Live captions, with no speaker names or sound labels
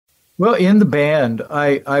Well, in the band,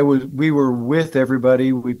 we were with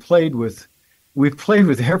everybody. We played with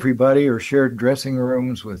everybody or shared dressing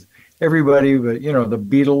rooms with everybody, but the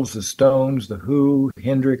Beatles, the Stones, the Who,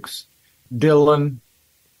 Hendrix, Dylan,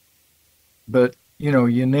 but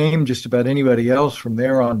you name just about anybody else from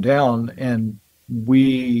there on down, and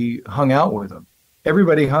we hung out with them.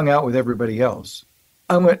 Everybody hung out with everybody else.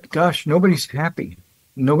 I went, gosh, nobody's happy.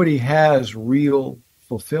 Nobody has real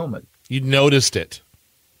fulfillment. You noticed it.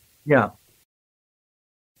 Yeah.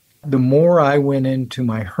 The more I went into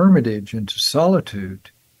my hermitage, into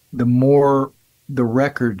solitude, the more the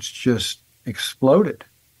records just exploded.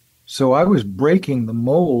 So I was breaking the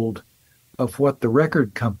mold of what the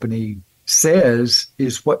record company says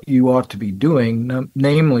is what you ought to be doing.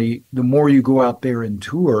 Namely, the more you go out there and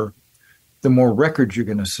tour, the more records you're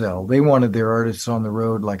going to sell. They wanted their artists on the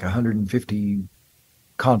road like 150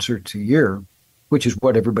 concerts a year, which is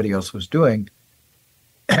what everybody else was doing.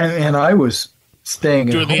 And I was staying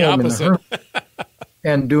at doing home the opposite.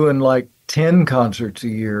 and doing like 10 concerts a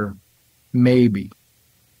year, maybe.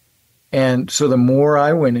 And so the more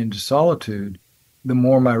I went into solitude, the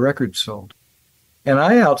more my records sold. And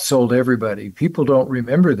I outsold everybody. People don't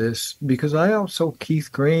remember this because I outsold Keith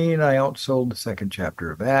Green. I outsold the second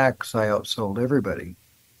chapter of Acts. I outsold everybody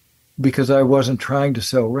because I wasn't trying to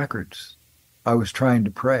sell records. I was trying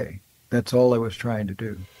to pray. That's all I was trying to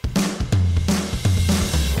do.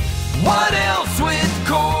 What else with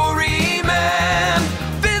Corey, man?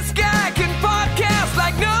 This guy can podcast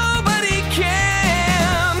like nobody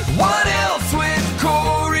can. What else with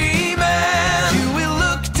Corey, man? You will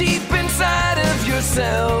look deep inside of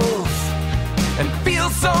yourself and feel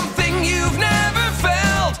something you've never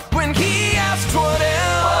felt when he asks what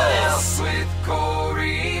else with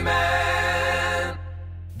Corey, man.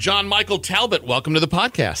 John Michael Talbot, welcome to the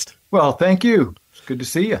podcast. Well, thank you. It's good to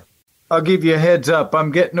see you. I'll give you a heads up.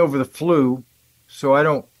 I'm getting over the flu, so I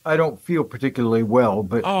don't feel particularly well.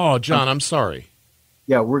 But oh, John, I'm sorry.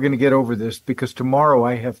 Yeah, we're going to get over this because tomorrow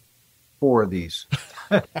I have 4 of these.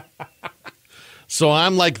 So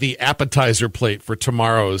I'm like the appetizer plate for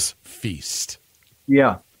tomorrow's feast.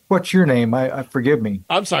 Yeah. What's your name? I forgive me.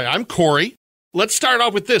 I'm sorry. I'm Corey. Let's start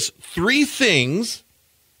off with this. 3 things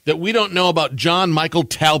that we don't know about John Michael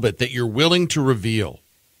Talbot that you're willing to reveal.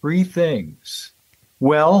 3 things.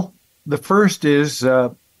 Well, the first is I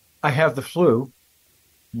have the flu.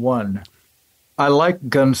 1, I like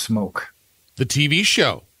Gunsmoke. The TV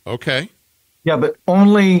show. Okay. Yeah, but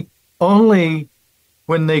only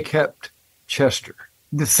when they kept Chester.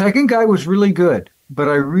 The second guy was really good, but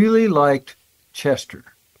I really liked Chester.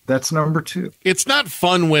 That's number 2. It's not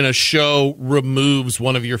fun when a show removes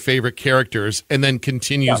one of your favorite characters and then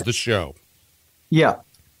continues the show. Yeah.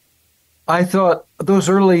 I thought those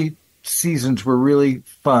early seasons were really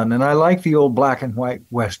fun, and I like the old black and white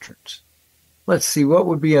Westerns. Let's see, what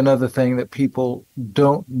would be another thing that people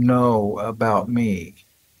don't know about me?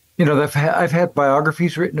 I've had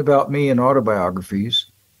biographies written about me and autobiographies.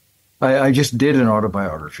 I just did an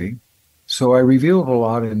autobiography, so I revealed a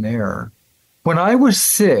lot in there. When I was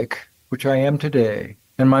sick, which I am today,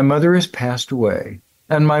 and my mother has passed away,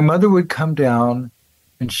 and my mother would come down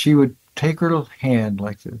and she would take her little hand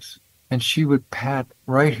like this, and she would pat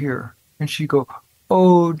right here, and she'd go,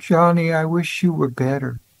 "Oh, Johnny, I wish you were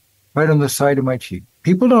better," right on the side of my cheek.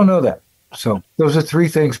 People don't know that. So those are 3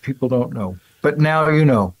 things people don't know. But now you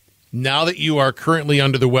know. Now that you are currently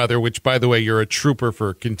under the weather, which, by the way, you're a trooper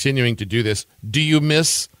for continuing to do this, do you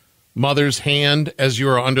miss Mother's hand as you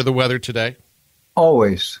are under the weather today?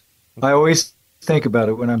 Always. I always think about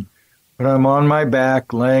it when I'm on my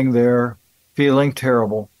back, laying there, feeling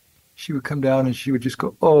terrible. She would come down and she would just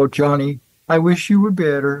go, "Oh, Johnny, I wish you were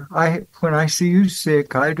better. When I see you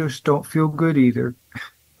sick, I just don't feel good either."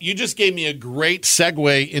 You just gave me a great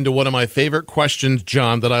segue into one of my favorite questions,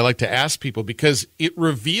 John, that I like to ask people because it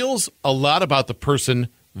reveals a lot about the person,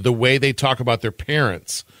 the way they talk about their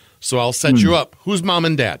parents. So I'll set you up. Who's mom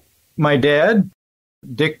and dad? My dad,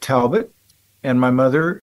 Dick Talbot, and my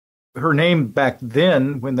mother, her name back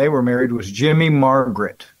then when they were married was Jimmy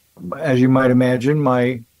Margaret. As you might imagine,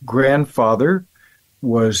 my grandfather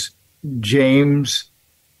was James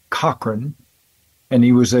Cochran, and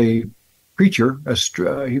he was a preacher, a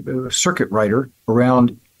circuit rider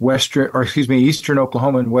around eastern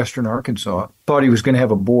Oklahoma and western Arkansas. Thought he was going to have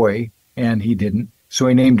a boy, and he didn't. So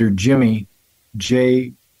he named her Jimmy,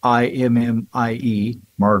 Jimmie,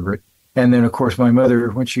 Margaret. And then, of course, my mother,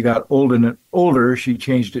 when she got older, she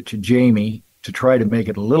changed it to Jamie to try to make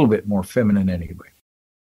it a little bit more feminine anyway.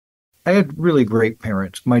 I had really great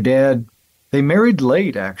parents. My dad, they married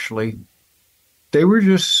late, actually. They were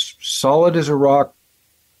just solid as a rock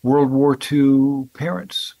World War II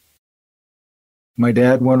parents. My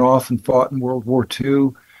dad went off and fought in World War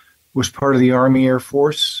II, was part of the Army Air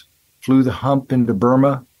Force, flew the hump into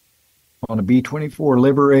Burma on a B-24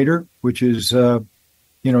 Liberator, which is,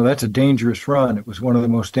 that's a dangerous run. It was one of the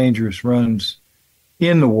most dangerous runs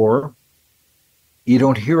in the war. You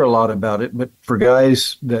don't hear a lot about it, but for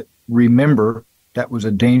guys that remember, that was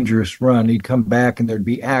a dangerous run. He'd come back and there'd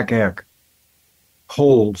be ack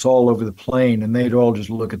holes all over the plane, and they'd all just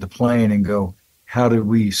look at the plane and go, how did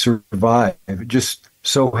we survive? It just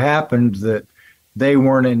so happened that they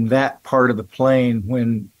weren't in that part of the plane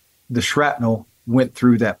when the shrapnel went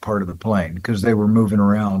through that part of the plane because they were moving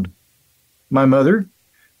around. My mother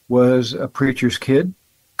was a preacher's kid.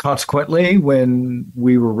 Consequently, when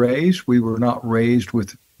we were not raised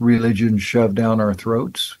with religion shoved down our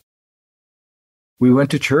throats. We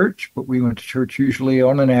went to church, but we went to church usually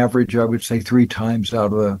on an average, I would say 3 times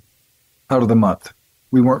out of the month.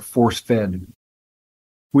 We weren't force-fed.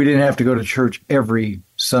 We didn't have to go to church every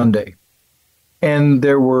Sunday. And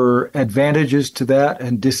there were advantages to that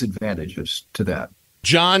and disadvantages to that.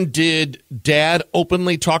 John, did Dad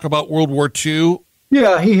openly talk about World War II?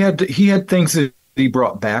 Yeah, he had things that he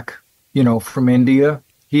brought back, from India.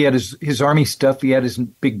 He had his army stuff. He had his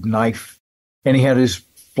big knife, and he had his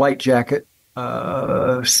flight jacket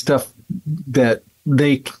stuff that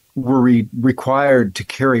they were required to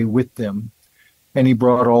carry with them. And he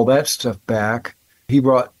brought all that stuff back. He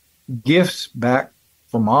brought gifts back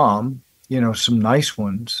for Mom, some nice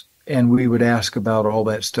ones. And we would ask about all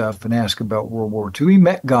that stuff and ask about World War II. He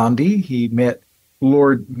met Gandhi. He met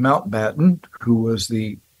Lord Mountbatten, who was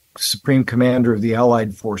the Supreme Commander of the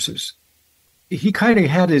Allied Forces. He kind of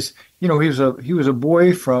had his, he was a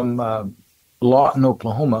boy from Lawton,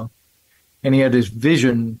 Oklahoma, and he had his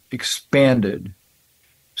vision expanded.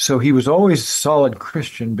 So he was always a solid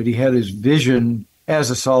Christian, but he had his vision as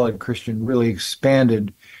a solid Christian really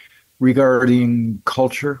expanded regarding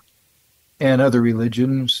culture and other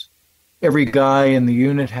religions. Every guy in the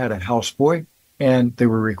unit had a houseboy, and they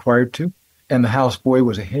were required to. And the houseboy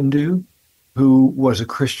was a Hindu who was a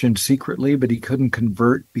Christian secretly, but he couldn't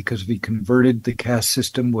convert because if he converted, the caste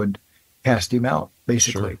system would cast him out,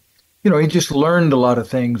 basically. Sure. He just learned a lot of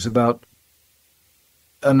things about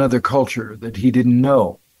another culture that he didn't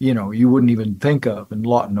know, you wouldn't even think of in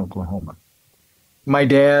Lawton, Oklahoma. My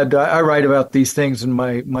dad, I write about these things in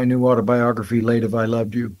my new autobiography, Late Have I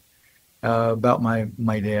Loved You, about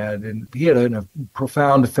my dad. And he had a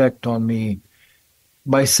profound effect on me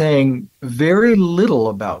by saying very little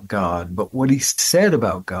about God, but what he said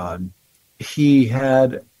about God, he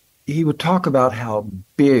would talk about how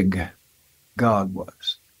big God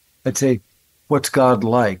was. I'd say, what's God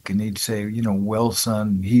like? And he'd say, well,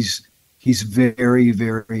 son, he's very,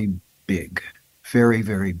 very big, very,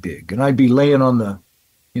 very big. And I'd be laying on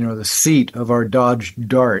the seat of our Dodge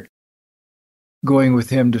Dart, going with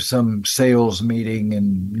him to some sales meeting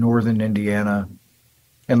in northern Indiana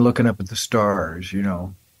and looking up at the stars,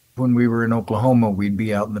 When we were in Oklahoma, we'd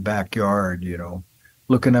be out in the backyard,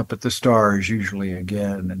 looking up at the stars usually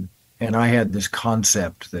again. And I had this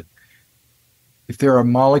concept that if there are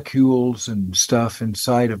molecules and stuff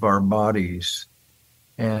inside of our bodies,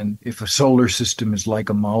 and if a solar system is like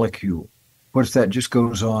a molecule, what if that just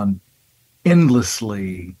goes on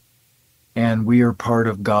endlessly and we are part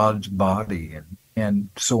of God's body and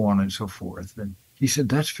so on and so forth? And he said,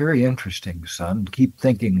 that's very interesting, son. Keep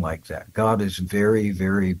thinking like that. God is very,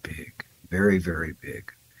 very big, very, very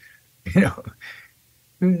big. He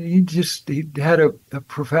had a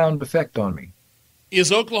profound effect on me.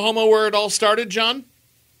 Is Oklahoma where it all started, John?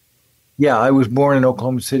 Yeah, I was born in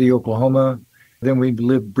Oklahoma City, Oklahoma. Then we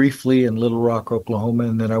lived briefly in Little Rock, Oklahoma,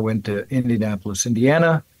 and then I went to Indianapolis,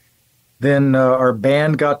 Indiana. Then our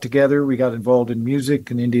band got together. We got involved in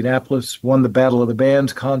music in Indianapolis, won the Battle of the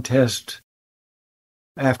Bands contest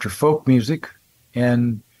after folk music,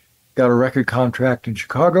 and got a record contract in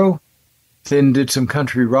Chicago. Then did some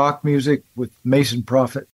country rock music with Mason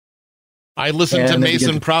Prophet. I listened to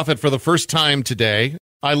Mason Prophet for the first time today.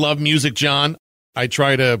 I love music, John. I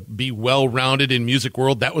try to be well-rounded in music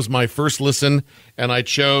world. That was my first listen, and I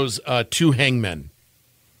chose Two Hangmen.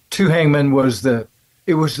 Two Hangmen was the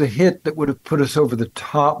hit that would have put us over the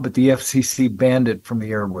top, but the FCC banned it from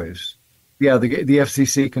the airwaves. Yeah, the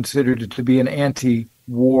FCC considered it to be an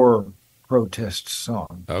anti-war protest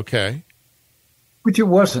song. Okay. Which it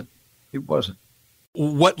wasn't. It wasn't.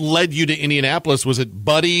 What led you to Indianapolis? Was it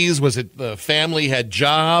buddies? Was it the family had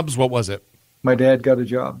jobs? What was it? My dad got a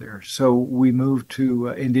job there, so we moved to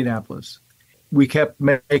Indianapolis. We kept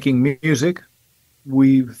making music.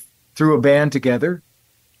 We threw a band together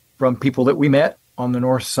from people that we met on the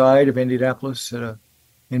north side of Indianapolis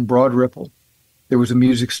in Broad Ripple. There was a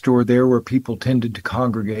music store there where people tended to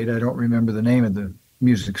congregate. I don't remember the name of the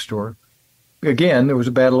music store. Again, there was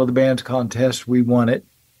a Battle of the Bands contest. We won it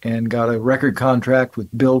and got a record contract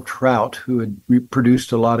with Bill Trout, who had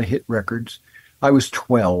produced a lot of hit records. I was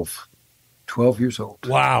 12 years old.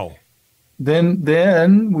 Wow.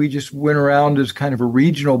 Then we just went around as kind of a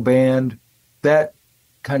regional band. That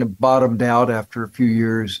kind of bottomed out after a few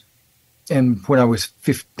years. And when I was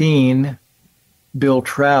 15, Bill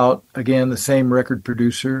Trout, again, the same record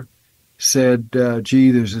producer, said,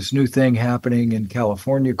 gee, there's this new thing happening in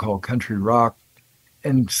California called country rock.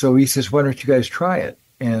 And so he says, why don't you guys try it?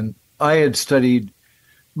 And I had studied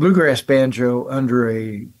bluegrass banjo under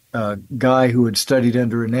a guy who had studied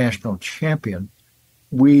under a national champion.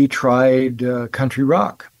 We tried country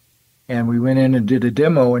rock, and we went in and did a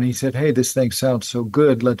demo, and he said, hey, this thing sounds so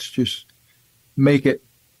good, let's just make it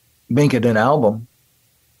an album.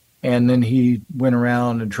 And then he went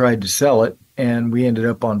around and tried to sell it, and we ended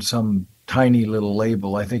up on some tiny little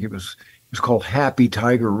label. I think it was called Happy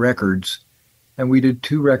Tiger Records, and we did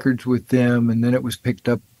 2 records with them, and then it was picked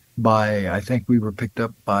up by, I think we were picked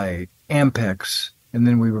up by Ampex, and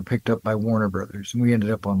then we were picked up by Warner Brothers, and we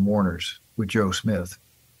ended up on Warner's with Joe Smith.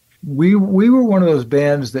 We were one of those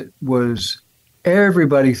bands that was,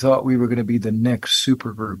 everybody thought we were going to be the next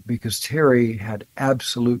supergroup because Terry had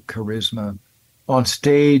absolute charisma on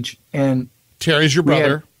stage. And Terry's your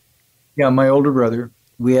brother. Yeah, my older brother.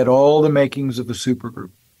 We had all the makings of a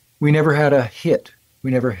supergroup. We never had a hit.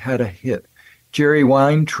 Jerry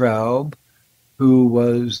Weintraub, who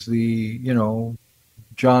was the,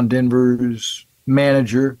 John Denver's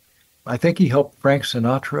manager, I think he helped Frank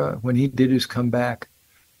Sinatra when he did his comeback,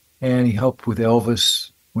 and he helped with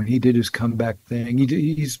Elvis when he did his comeback thing.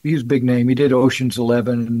 He's a big name. He did Ocean's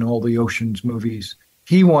 11 and all the Ocean's movies.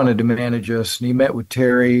 He wanted to manage us, and he met with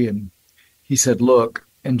Terry, and he said, look,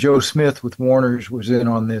 and Joe Smith with Warner's was in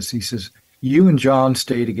on this. He says, you and John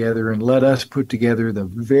stay together and let us put together the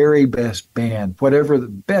very best band. Whatever the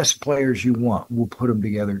best players you want, we'll put them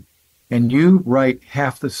together. And you write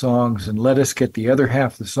half the songs and let us get the other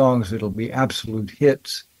half the songs that'll be absolute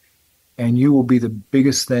hits, and you will be the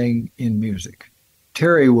biggest thing in music.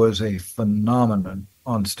 Terry was a phenomenon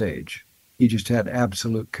on stage. He just had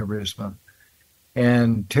absolute charisma.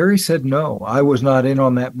 And Terry said no. I was not in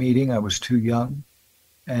on that meeting. I was too young.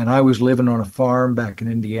 And I was living on a farm back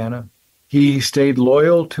in Indiana. He stayed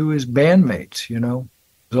loyal to his bandmates,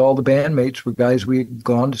 All the bandmates were guys we had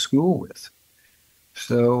gone to school with.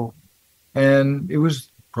 So, and it was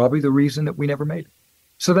probably the reason that we never made it.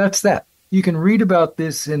 So that's that. You can read about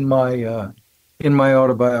this in my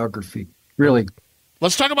autobiography. Really.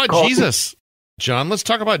 Let's talk about Jesus, John. Let's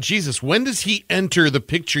talk about Jesus. When does he enter the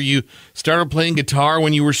picture? You started playing guitar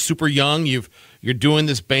when you were super young. You're doing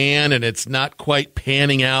this band, and it's not quite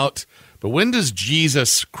panning out. But when does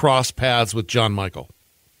Jesus cross paths with John Michael?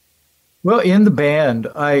 Well, in the band,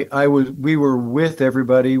 we were with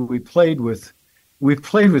everybody. We played with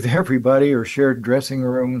everybody, or shared dressing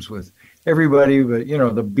rooms with everybody. But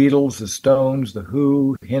the Beatles, the Stones, the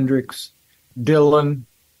Who, Hendrix, Dylan.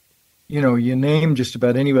 You name just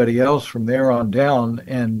about anybody else from there on down,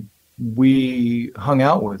 and we hung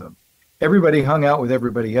out with them. Everybody hung out with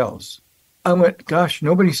everybody else. I went, gosh,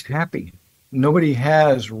 nobody's happy. Nobody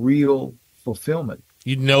has real fulfillment.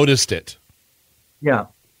 You noticed it. Yeah.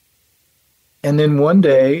 And then one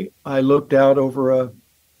day I looked out over a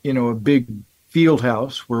big field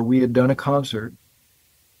house where we had done a concert,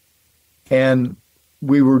 and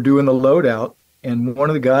we were doing the loadout, and one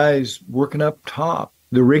of the guys working up top,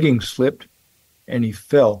 the rigging slipped, and he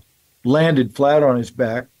fell, landed flat on his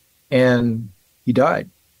back, and he died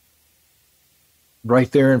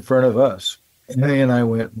right there in front of us. And I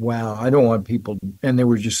went, wow, I don't want people. And there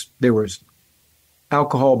was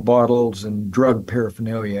alcohol bottles and drug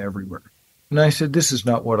paraphernalia everywhere. And I said, this is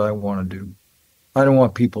not what I want to do. I don't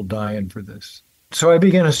want people dying for this. So I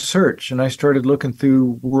began a search, and I started looking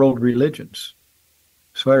through world religions.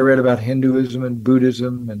 So I read about Hinduism and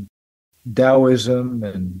Buddhism and Taoism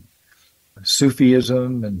and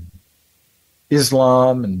Sufism and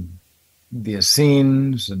Islam and the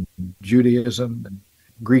Essenes and Judaism and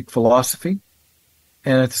Greek philosophy.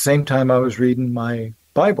 And at the same time, I was reading my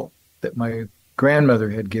Bible that my grandmother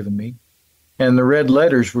had given me. And the red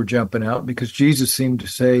letters were jumping out because Jesus seemed to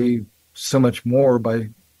say so much more by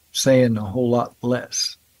saying a whole lot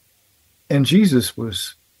less. And Jesus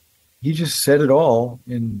he just said it all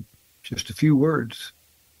in just a few words.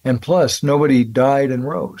 And plus, nobody died and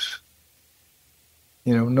rose.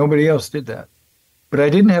 Nobody else did that. But I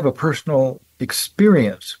didn't have a personal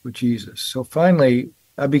experience with Jesus. So finally,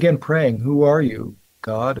 I began praying, who are you,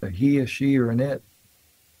 God? A he, a she, or an it?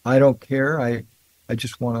 I don't care. I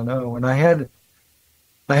just want to know. And I had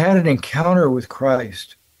an encounter with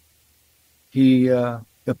Christ. He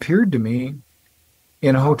appeared to me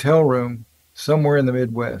in a hotel room somewhere in the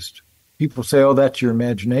Midwest. People say, "Oh, that's your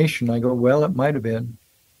imagination." I go, "Well, it might have been.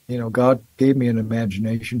 God gave me an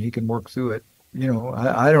imagination. He can work through it.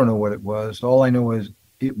 I don't know what it was. All I know is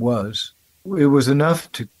it was. It was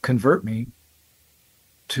enough to convert me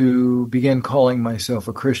to begin calling myself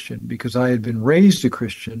a Christian because I had been raised a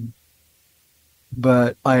Christian,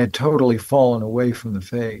 but I had totally fallen away from the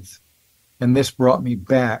faith. And this brought me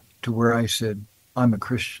back to where I said, I'm a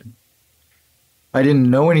Christian. I didn't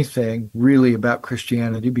know anything really about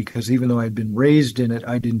Christianity because even though I'd been raised in it,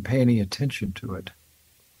 I didn't pay any attention to it.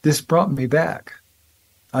 This brought me back.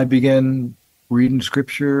 I began reading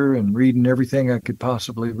scripture and reading everything I could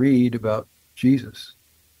possibly read about Jesus.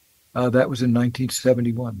 That was in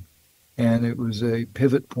 1971, and it was a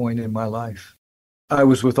pivot point in my life. I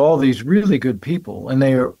was with all these really good people, and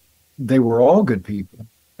they were all good people,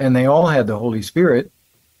 and they all had the Holy Spirit.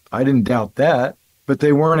 I didn't doubt that, but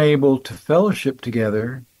they weren't able to fellowship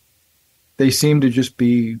together. They seemed to just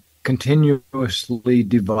be continuously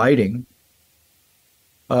dividing,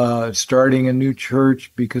 starting a new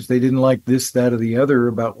church because they didn't like this, that, or the other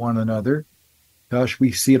about one another. Gosh,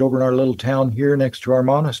 we see it over in our little town here next to our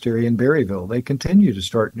monastery in Berryville. They continue to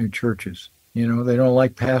start new churches. They don't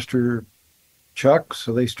like Pastor Chuck,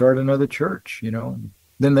 so they start another church,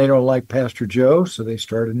 Then they don't like Pastor Joe, so they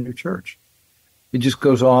start a new church. It just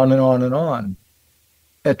goes on and on and on.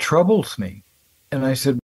 It troubles me. And I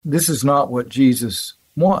said, this is not what Jesus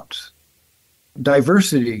wants.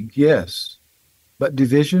 Diversity, yes, but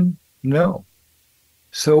division, no.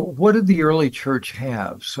 So what did the early church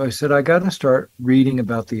have? So I said, I got to start reading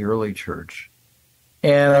about the early church.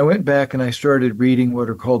 And I went back and I started reading what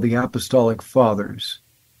are called the Apostolic Fathers,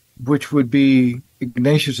 which would be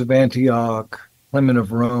Ignatius of Antioch, Clement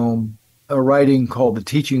of Rome, a writing called The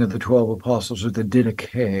Teaching of the 12 Apostles, or the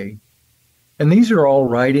Didache. And these are all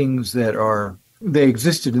writings they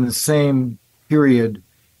existed in the same period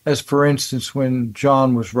as, for instance, when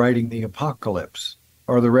John was writing the Apocalypse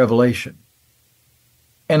or the Revelation.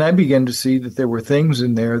 And I began to see that there were things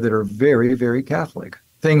in there that are very, very Catholic.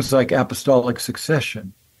 Things like apostolic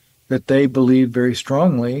succession, that they believed very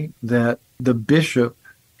strongly that the bishop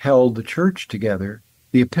held the church together,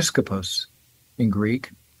 the episkopos in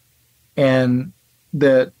Greek, and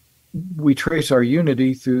that we trace our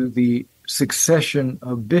unity through the succession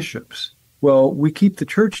of bishops. Well, we keep the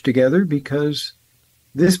church together because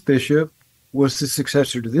this bishop was the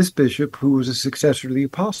successor to this bishop who was a successor to the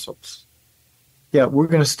apostles. Yeah, we're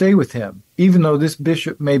going to stay with him. Even though this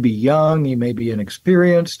bishop may be young, he may be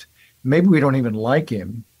inexperienced, maybe we don't even like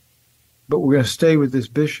him, but we're going to stay with this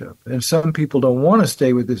bishop. And some people don't want to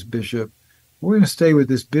stay with this bishop. We're going to stay with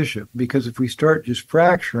this bishop because if we start just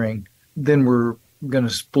fracturing, then we're going to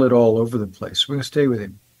split all over the place. We're going to stay with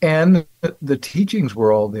him. And the teachings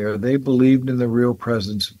were all there. They believed in the real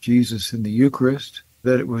presence of Jesus in the Eucharist,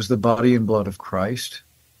 that it was the body and blood of Christ.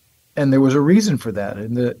 And there was a reason for that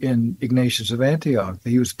in Ignatius of Antioch.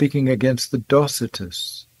 He was speaking against the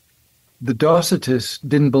Docetists. The Docetists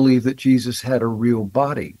didn't believe that Jesus had a real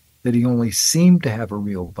body, that he only seemed to have a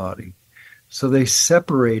real body. So they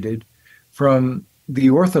separated from the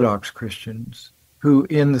Orthodox Christians who,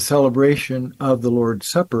 in the celebration of the Lord's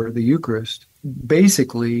Supper, the Eucharist,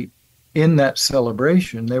 basically in that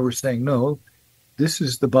celebration, they were saying, no, this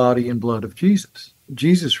is the body and blood of Jesus.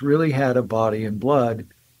 Jesus really had a body and blood,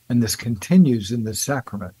 and this continues in the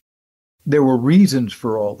sacrament. There were reasons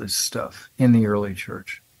for all this stuff in the early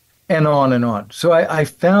church, and on and on. So I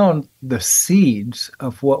found the seeds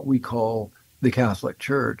of what we call the Catholic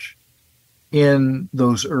Church in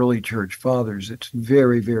those early church fathers. It's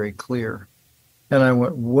very, very clear. And I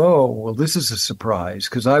went, whoa, well, this is a surprise,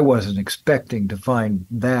 because I wasn't expecting to find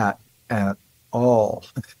that at all.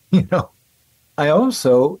 I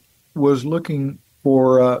also was looking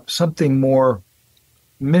for something more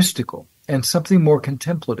mystical and something more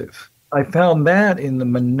contemplative. I found that in the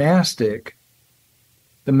monastic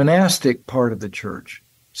part of the church.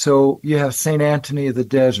 So you have St. Anthony of the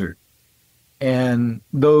Desert and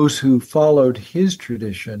those who followed his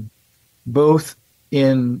tradition, both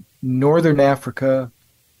in northern Africa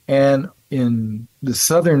and in the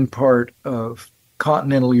southern part of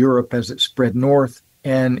continental Europe as it spread north,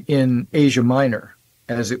 and in Asia Minor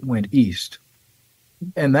as it went east.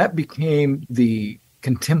 And that became the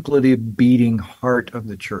contemplative beating heart of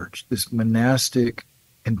the church, this monastic,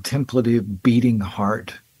 contemplative beating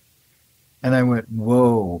heart. And I went,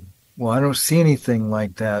 whoa, well, I don't see anything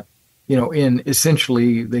like that. In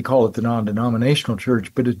essentially, they call it the non-denominational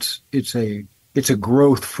church, but it's a It's a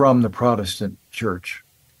growth from the Protestant church.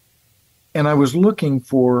 And I was looking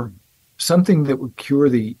for something that would cure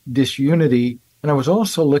the disunity. And I was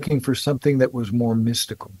also looking for something that was more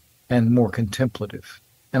mystical and more contemplative.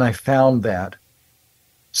 And I found that.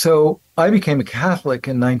 So I became a Catholic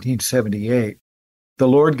in 1978. The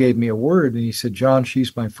Lord gave me a word, and he said, John,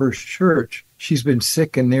 she's my first church. She's been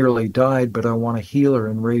sick and nearly died, but I want to heal her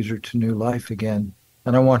and raise her to new life again.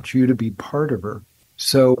 And I want you to be part of her.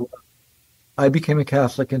 So I became a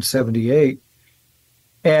Catholic in 78.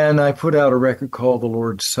 And I put out a record called The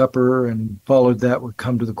Lord's Supper, and followed that with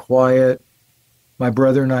Come to the Quiet. My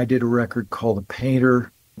brother and I did a record called The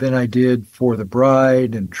Painter. Then I did For the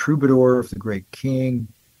Bride and Troubadour of the Great King.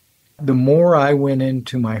 The more I went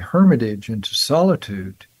into my hermitage, into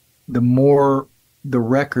solitude, the more the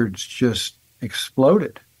records just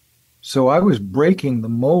exploded. So I was breaking the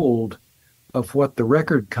mold of what the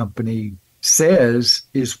record company says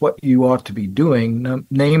is what you ought to be doing.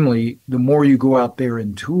 Namely, the more you go out there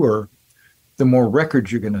and tour, the more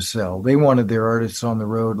records you're going to sell. They wanted their artists on the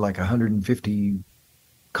road like 150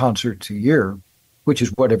 concerts a year, which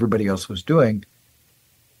is what everybody else was doing.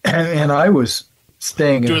 And I was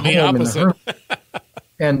staying at home in the hermit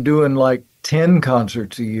and doing like 10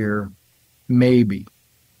 concerts a year, maybe.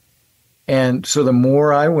 And so the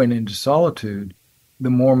more I went into solitude,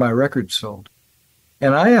 the more my records sold.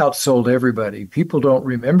 And I outsold everybody. People don't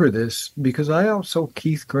remember this because I outsold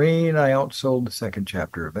Keith Green. I outsold the second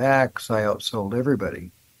chapter of Acts. I outsold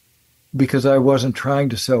everybody because I wasn't trying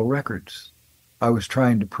to sell records. I was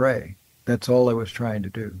trying to pray. That's all I was trying to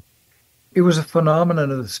do. It was a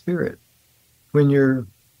phenomenon of the Spirit. When you're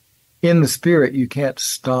in the Spirit, you can't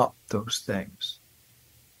stop those things.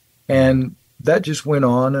 And that just went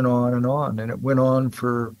on and on and on. And it went on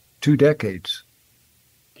for 2 decades.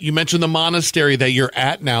 You mentioned the monastery that you're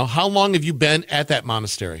at now. How long have you been at that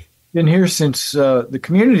monastery? Been here since, the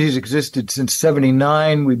community's existed since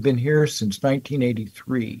 79. We've been here since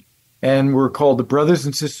 1983. And we're called the Brothers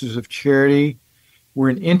and Sisters of Charity. We're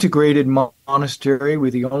an integrated monastery.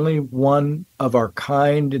 We're the only one of our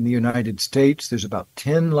kind in the United States. There's about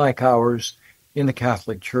 10 like ours in the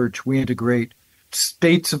Catholic Church. We integrate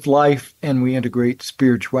states of life and we integrate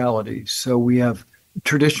spirituality. So we have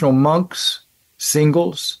traditional monks,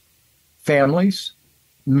 singles, families,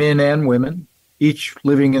 men and women, each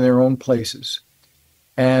living in their own places,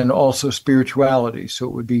 and also spirituality. So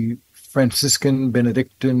it would be Franciscan,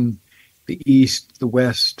 Benedictine, the East, the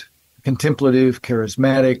West, contemplative,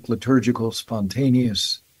 charismatic, liturgical,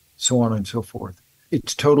 spontaneous, so on and so forth.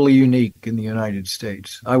 It's totally unique in the United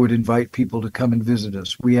States. I would invite people to come and visit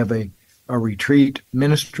us. We have a retreat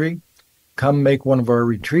ministry. Come make one of our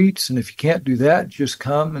retreats. And if you can't do that, just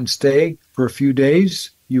come and stay for a few days.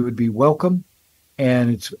 You would be welcome. And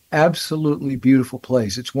it's absolutely beautiful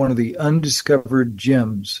place. It's one of the undiscovered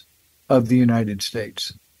gems of the United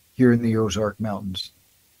States here in the Ozark Mountains.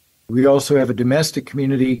 We also have a domestic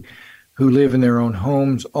community who live in their own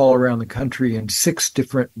homes all around the country in 6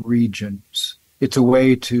 different regions. It's a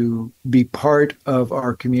way to be part of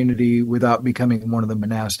our community without becoming one of the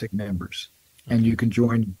monastic members. And you can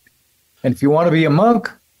join. And if you want to be a monk,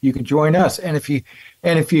 you can join us. And if you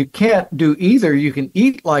can't do either, you can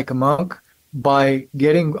eat like a monk by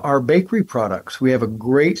getting our bakery products. We have a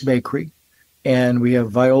great bakery, and we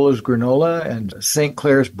have Viola's granola and St.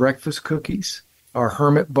 Clair's breakfast cookies, our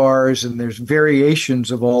hermit bars, and there's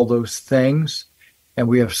variations of all those things. And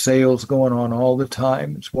we have sales going on all the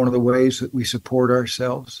time. It's one of the ways that we support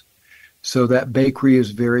ourselves. So that bakery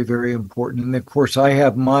is very, very important. And of course, I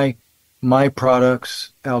have my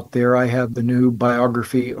products out there. I have the new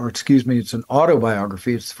biography, it's an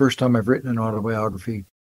autobiography. It's the first time I've written an autobiography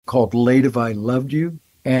called Late Have I Loved You,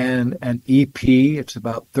 and an EP. It's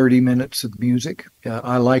about 30 minutes of music.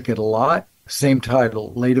 I like it a lot. Same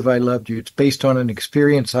title, Late Have I Loved You. It's based on an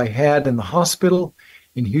experience I had in the hospital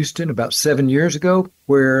in Houston about 7 years ago,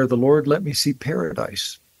 where the Lord let me see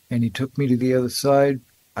paradise. And he took me to the other side.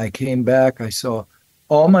 I came back. I saw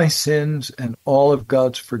all my sins and all of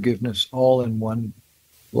God's forgiveness all in one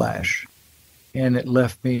flash. And it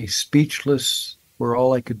left me speechless, where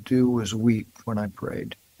all I could do was weep when I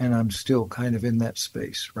prayed. And I'm still kind of in that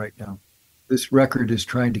space right now. This record is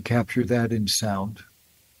trying to capture that in sound.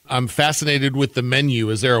 I'm fascinated with the menu.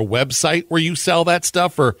 Is there a website where you sell that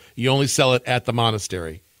stuff, or you only sell it at the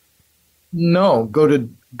monastery? No, go to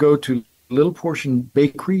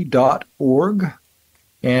littleportionbakery.org,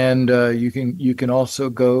 and you can also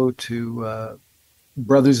go to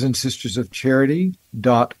Brothers and Sisters of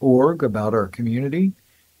Charity.org about our community,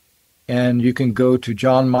 and you can go to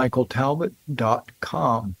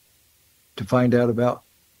johnmichaeltalbot.com to find out about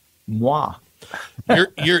moi.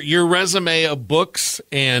 Your resume of books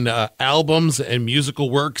and albums and musical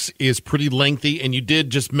works is pretty lengthy, and you did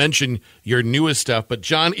just mention your newest stuff. But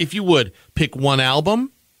John, if you would pick one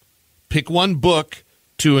album, pick one book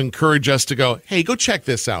to encourage us to go, hey, go check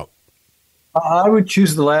this out. I would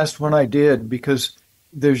choose the last one I did because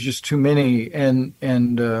there's just too many, and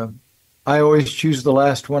I always choose the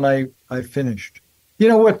last one I finished. You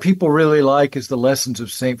know what people really like is the Lessons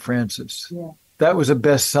of St. Francis. Yeah. That was a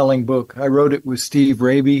best-selling book. I wrote it with Steve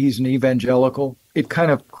Raby. He's an evangelical. It kind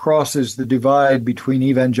of crosses the divide between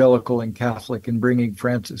evangelical and Catholic in bringing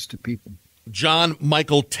Francis to people.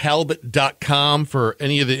 JohnMichaelTalbot.com for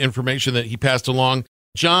any of the information that he passed along.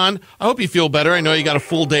 John, I hope you feel better. I know you got a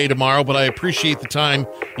full day tomorrow, but I appreciate the time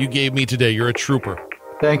you gave me today. You're a trooper.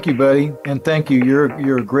 Thank you, buddy. And thank you.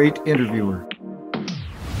 You're a great interviewer.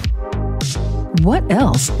 What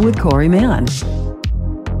Else with Corey Mann?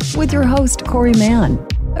 With your host, Corey Mann.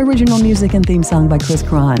 Original music and theme song by Chris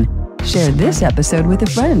Cron. Share this episode with a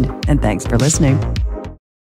friend, and thanks for listening.